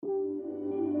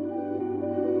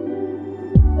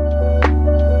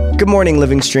Good morning,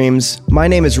 Living Streams. My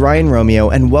name is Ryan Romeo,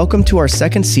 and welcome to our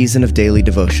second season of Daily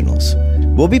Devotionals.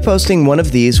 We'll be posting one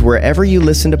of these wherever you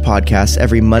listen to podcasts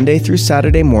every Monday through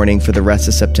Saturday morning for the rest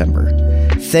of September.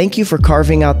 Thank you for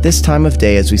carving out this time of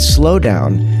day as we slow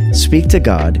down, speak to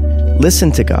God,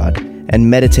 listen to God, and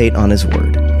meditate on His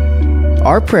Word.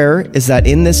 Our prayer is that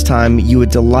in this time you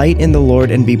would delight in the Lord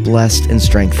and be blessed and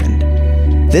strengthened.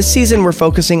 This season we're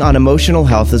focusing on emotional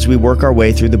health as we work our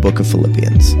way through the book of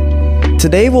Philippians.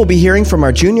 Today we'll be hearing from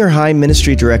our junior high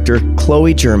ministry director,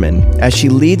 Chloe German, as she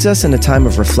leads us in a time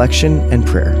of reflection and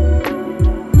prayer.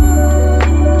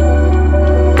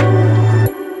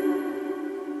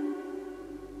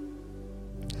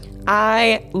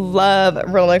 I love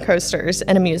roller coasters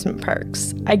and amusement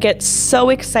parks. I get so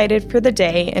excited for the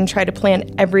day and try to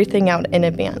plan everything out in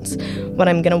advance. What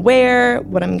I'm going to wear,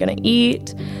 what I'm going to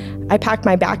eat. I pack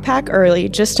my backpack early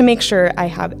just to make sure I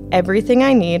have everything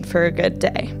I need for a good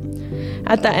day.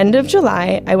 At the end of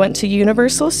July, I went to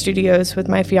Universal Studios with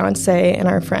my fiance and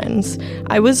our friends.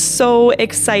 I was so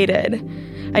excited.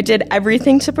 I did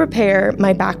everything to prepare.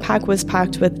 My backpack was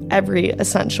packed with every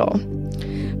essential.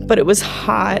 But it was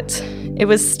hot, it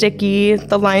was sticky,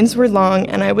 the lines were long,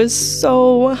 and I was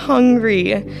so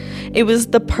hungry. It was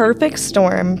the perfect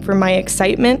storm for my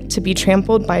excitement to be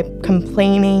trampled by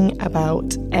complaining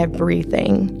about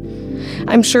everything.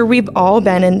 I'm sure we've all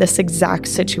been in this exact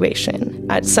situation,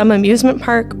 at some amusement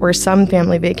park or some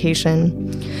family vacation.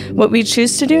 What we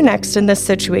choose to do next in this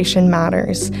situation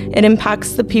matters. It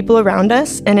impacts the people around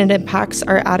us, and it impacts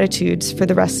our attitudes for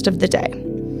the rest of the day.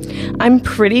 I'm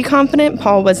pretty confident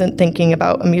Paul wasn't thinking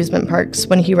about amusement parks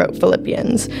when he wrote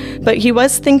Philippians, but he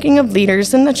was thinking of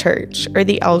leaders in the church or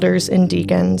the elders and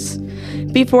deacons.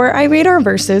 Before I read our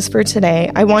verses for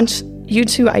today, I want you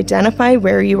to identify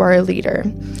where you are a leader.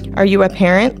 Are you a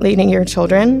parent leading your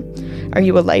children? Are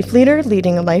you a life leader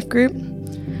leading a life group?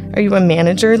 Are you a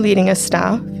manager leading a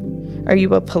staff? Are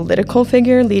you a political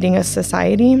figure leading a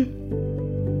society?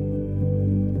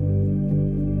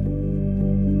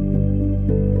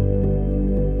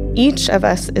 Each of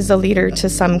us is a leader to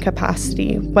some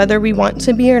capacity, whether we want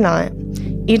to be or not.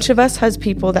 Each of us has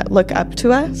people that look up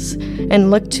to us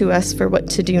and look to us for what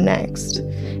to do next.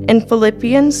 In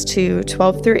Philippians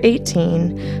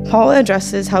 2:12-18, Paul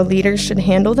addresses how leaders should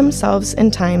handle themselves in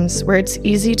times where it's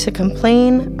easy to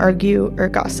complain, argue, or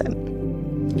gossip.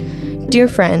 Dear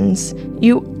friends,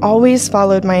 you always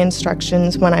followed my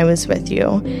instructions when I was with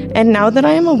you, and now that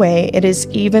I am away, it is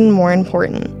even more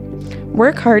important.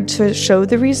 Work hard to show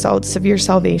the results of your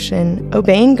salvation,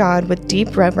 obeying God with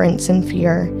deep reverence and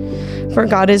fear. For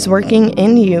God is working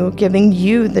in you, giving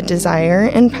you the desire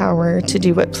and power to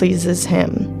do what pleases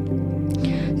Him.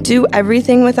 Do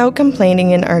everything without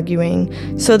complaining and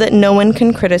arguing, so that no one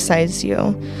can criticize you.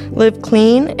 Live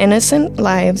clean, innocent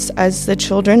lives as the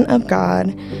children of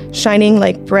God, shining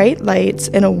like bright lights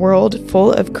in a world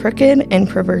full of crooked and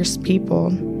perverse people.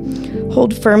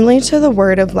 Hold firmly to the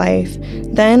word of life.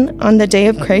 Then, on the day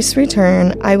of Christ's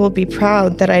return, I will be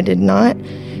proud that I did not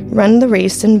run the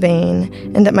race in vain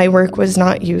and that my work was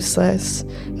not useless.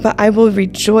 But I will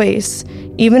rejoice,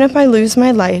 even if I lose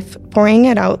my life, pouring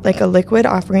it out like a liquid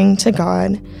offering to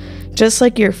God, just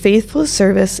like your faithful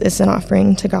service is an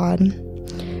offering to God.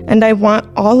 And I want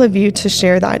all of you to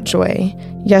share that joy.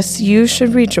 Yes, you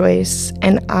should rejoice,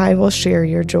 and I will share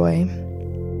your joy.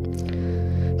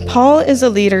 Paul is a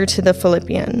leader to the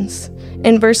Philippians.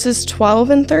 In verses 12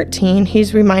 and 13,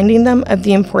 he's reminding them of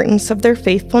the importance of their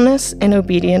faithfulness and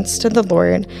obedience to the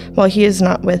Lord while he is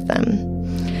not with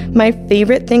them. My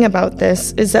favorite thing about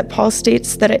this is that Paul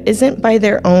states that it isn't by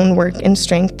their own work and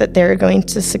strength that they're going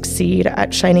to succeed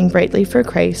at shining brightly for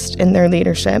Christ in their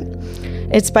leadership.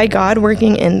 It's by God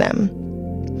working in them.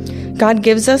 God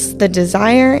gives us the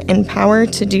desire and power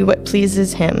to do what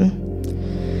pleases Him.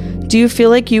 Do you feel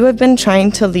like you have been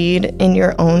trying to lead in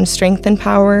your own strength and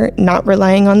power, not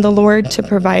relying on the Lord to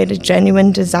provide a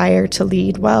genuine desire to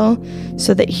lead well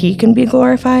so that He can be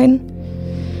glorified?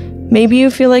 Maybe you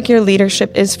feel like your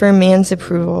leadership is for man's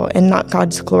approval and not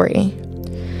God's glory.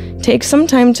 Take some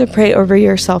time to pray over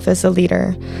yourself as a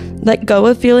leader. Let go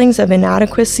of feelings of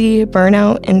inadequacy,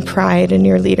 burnout, and pride in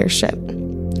your leadership.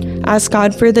 Ask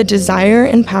God for the desire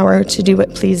and power to do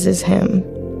what pleases Him.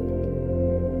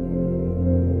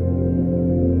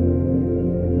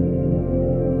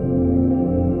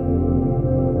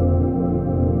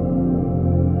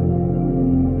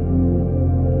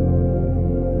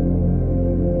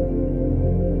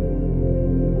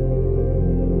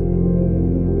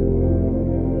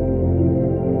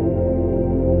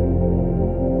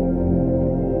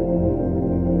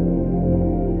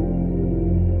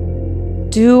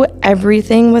 Do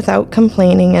everything without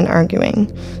complaining and arguing,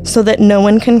 so that no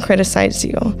one can criticize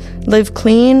you. Live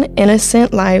clean,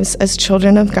 innocent lives as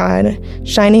children of God,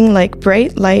 shining like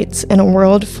bright lights in a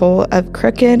world full of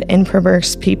crooked and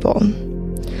perverse people.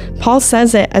 Paul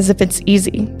says it as if it's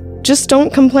easy. Just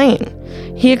don't complain.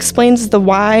 He explains the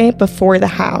why before the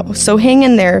how, so hang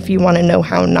in there if you want to know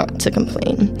how not to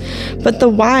complain. But the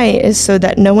why is so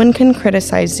that no one can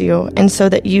criticize you and so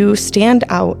that you stand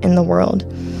out in the world.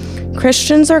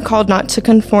 Christians are called not to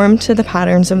conform to the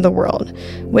patterns of the world,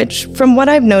 which, from what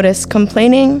I've noticed,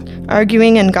 complaining,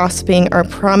 arguing, and gossiping are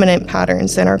prominent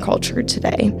patterns in our culture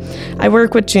today. I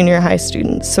work with junior high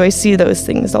students, so I see those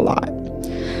things a lot.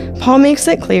 Paul makes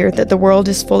it clear that the world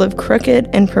is full of crooked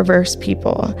and perverse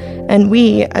people, and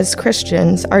we, as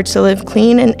Christians, are to live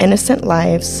clean and innocent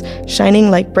lives,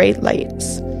 shining like bright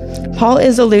lights. Paul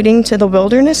is alluding to the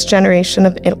wilderness generation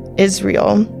of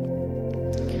Israel.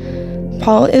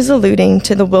 Paul is alluding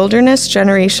to the wilderness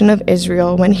generation of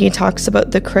Israel when he talks about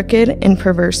the crooked and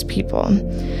perverse people.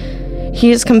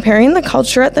 He is comparing the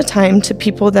culture at the time to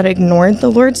people that ignored the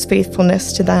Lord's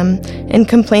faithfulness to them and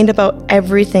complained about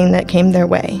everything that came their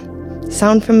way.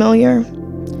 Sound familiar?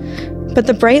 But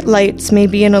the bright lights may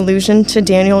be an allusion to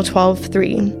Daniel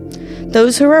 12:3.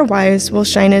 Those who are wise will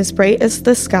shine as bright as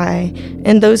the sky,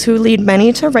 and those who lead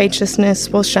many to righteousness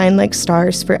will shine like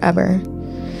stars forever.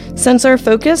 Since our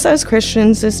focus as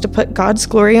Christians is to put God's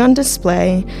glory on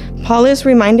display, Paul is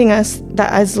reminding us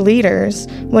that as leaders,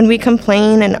 when we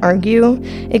complain and argue,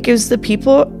 it gives the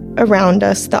people around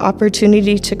us the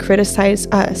opportunity to criticize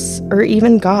us or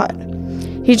even God.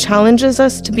 He challenges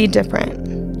us to be different.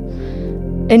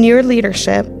 In your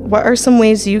leadership, what are some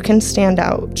ways you can stand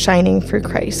out, shining for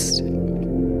Christ?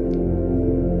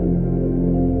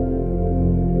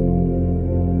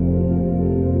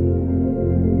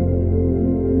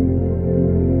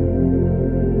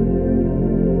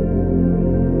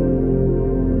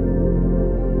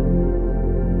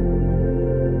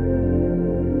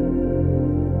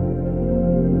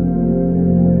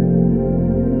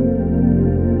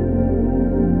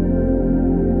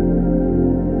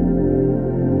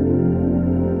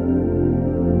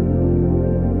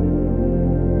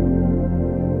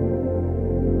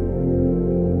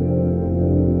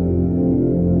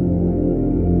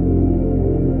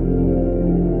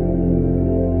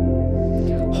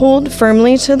 Hold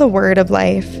firmly to the word of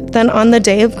life. Then on the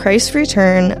day of Christ's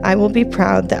return, I will be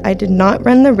proud that I did not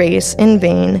run the race in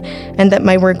vain and that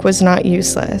my work was not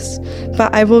useless.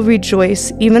 But I will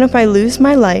rejoice even if I lose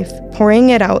my life,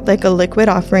 pouring it out like a liquid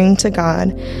offering to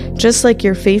God, just like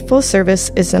your faithful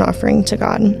service is an offering to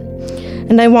God.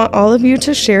 And I want all of you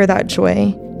to share that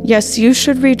joy. Yes, you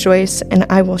should rejoice, and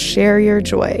I will share your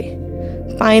joy.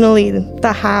 Finally,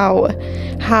 the how.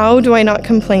 How do I not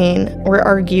complain or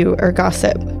argue or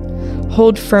gossip?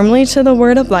 Hold firmly to the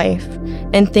word of life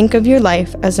and think of your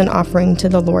life as an offering to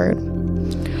the Lord.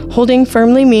 Holding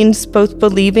firmly means both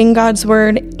believing God's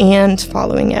word and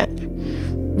following it.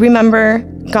 Remember,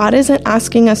 God isn't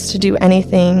asking us to do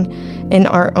anything in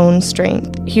our own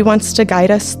strength. He wants to guide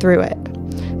us through it.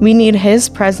 We need His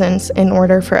presence in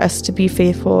order for us to be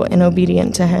faithful and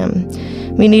obedient to Him.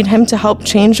 We need Him to help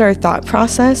change our thought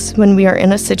process when we are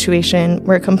in a situation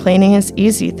where complaining is an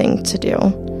easy thing to do.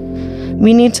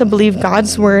 We need to believe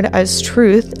God's word as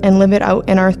truth and live it out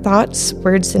in our thoughts,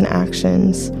 words, and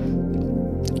actions.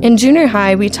 In junior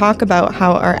high, we talk about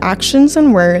how our actions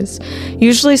and words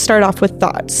usually start off with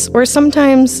thoughts, or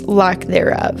sometimes lack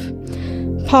thereof.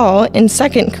 Paul, in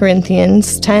 2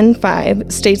 Corinthians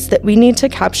 10:5, states that we need to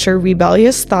capture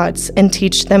rebellious thoughts and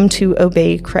teach them to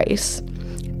obey Christ.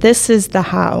 This is the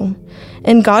how.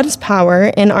 In God's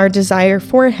power and our desire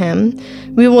for Him,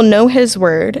 we will know His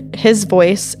word, His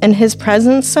voice, and His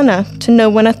presence enough to know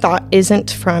when a thought isn't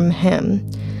from Him.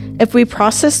 If we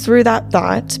process through that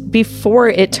thought before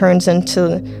it turns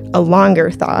into a longer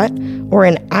thought or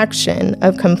an action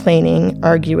of complaining,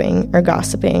 arguing, or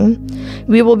gossiping,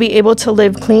 we will be able to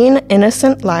live clean,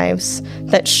 innocent lives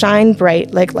that shine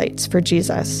bright like lights for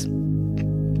Jesus.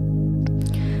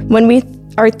 When we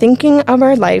are thinking of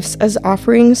our lives as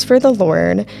offerings for the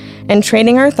Lord and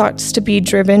training our thoughts to be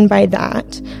driven by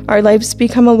that, our lives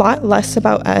become a lot less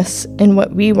about us and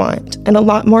what we want, and a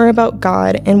lot more about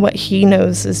God and what He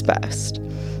knows is best.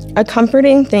 A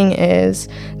comforting thing is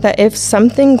that if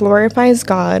something glorifies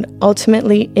God,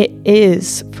 ultimately it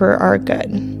is for our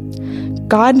good.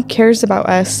 God cares about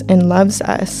us and loves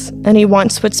us, and He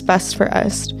wants what's best for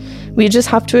us. We just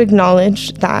have to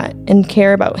acknowledge that and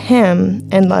care about Him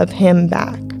and love Him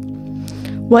back.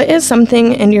 What is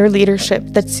something in your leadership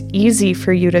that's easy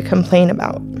for you to complain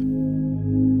about?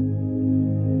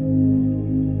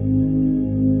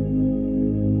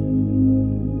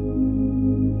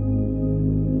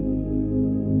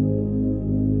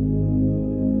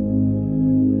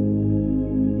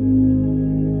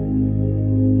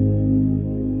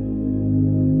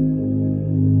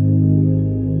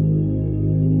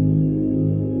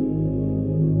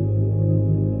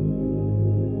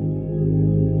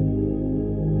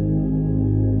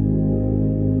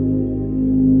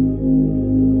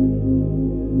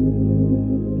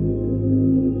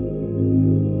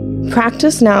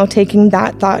 Practice now taking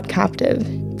that thought captive.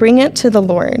 Bring it to the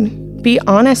Lord. Be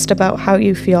honest about how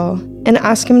you feel and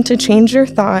ask Him to change your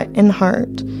thought and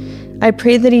heart. I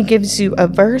pray that He gives you a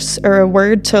verse or a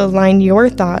word to align your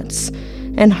thoughts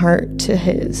and heart to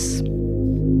His.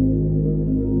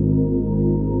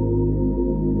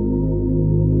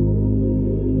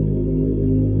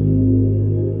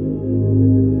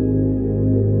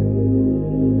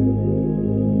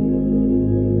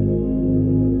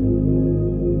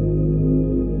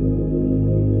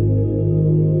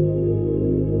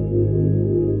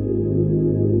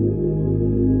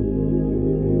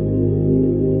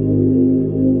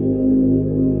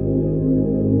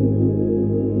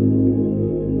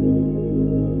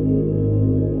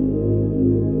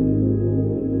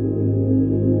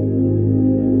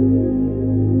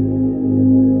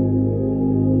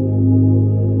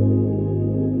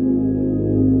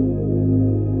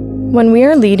 When we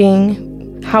are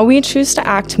leading, how we choose to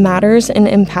act matters and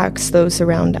impacts those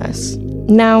around us.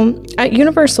 Now, at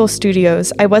Universal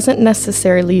Studios, I wasn't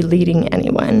necessarily leading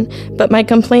anyone, but my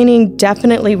complaining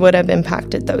definitely would have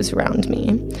impacted those around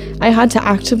me. I had to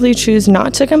actively choose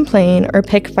not to complain or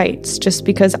pick fights just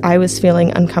because I was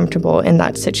feeling uncomfortable in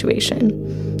that situation.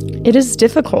 It is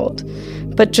difficult,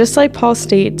 but just like Paul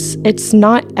states, it's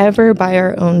not ever by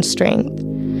our own strength.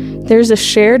 There's a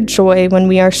shared joy when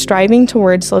we are striving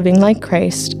towards living like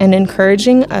Christ and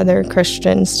encouraging other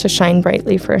Christians to shine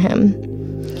brightly for Him.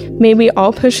 May we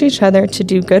all push each other to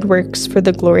do good works for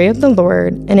the glory of the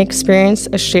Lord and experience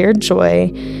a shared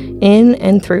joy in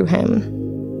and through Him.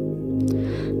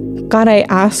 God, I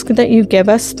ask that you give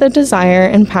us the desire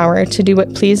and power to do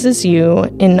what pleases you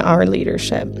in our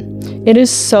leadership. It is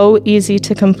so easy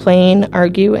to complain,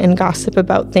 argue, and gossip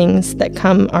about things that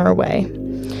come our way.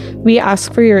 We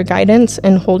ask for your guidance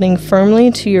in holding firmly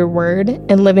to your word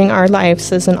and living our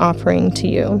lives as an offering to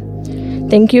you.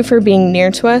 Thank you for being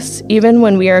near to us, even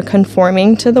when we are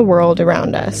conforming to the world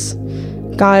around us.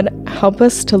 God, help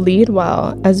us to lead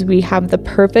well as we have the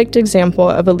perfect example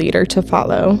of a leader to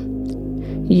follow,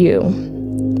 you.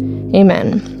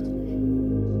 Amen.